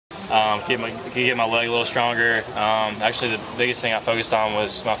get my leg a little stronger. Actually, the biggest thing I focused on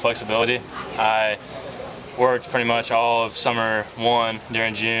was my flexibility. I worked pretty much all of summer one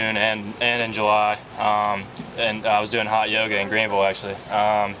during June and in July, and I was doing hot yoga in Greenville actually.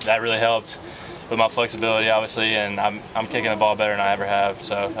 That really helped with my flexibility, obviously, and I'm kicking the ball better than I ever have.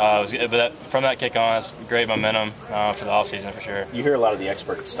 So from that kick on, it's great momentum for the off season for sure. You hear a lot of the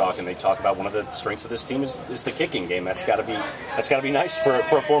experts talk, and they talk about one of the strengths of this team is the kicking game. That's got to be nice for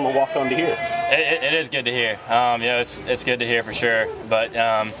a former walk-on to hear. It is good to hear. It's good to hear for sure. But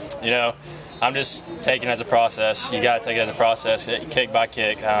I'm just taking it as a process. You got to take it as a process, kick by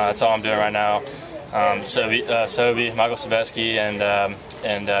kick. That's all I'm doing right now. Sobey, Michael Sabeski,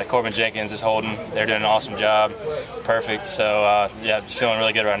 and Corbin Jenkins is holding. They're doing an awesome job. Perfect. So, just feeling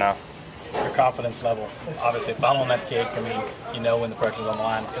really good right now. Your confidence level, obviously, following that kick, when the pressure's on the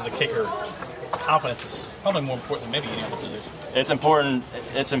line. As a kicker, confidence is probably more important than maybe any other position. It's important.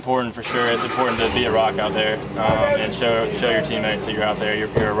 It's important for sure. It's important to be a rock out there and show your teammates that you're out there.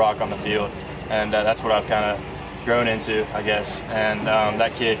 You're a rock on the field, and that's what I've kind of grown into, I guess. And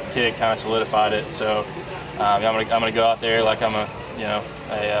that kick kind of solidified it. So I'm gonna go out there like I'm a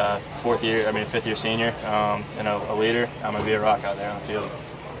fifth year senior, a leader. I'm gonna be a rock out there on the field.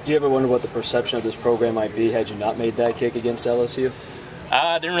 Do you ever wonder what the perception of this program might be had you not made that kick against LSU?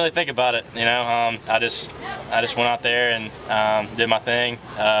 I didn't really think about it. I just went out there and did my thing.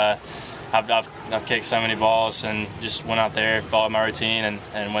 I've kicked so many balls and just went out there, followed my routine,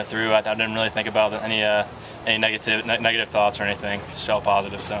 and went through. I didn't really think about any negative thoughts or anything. Just felt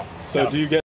positive. So do you get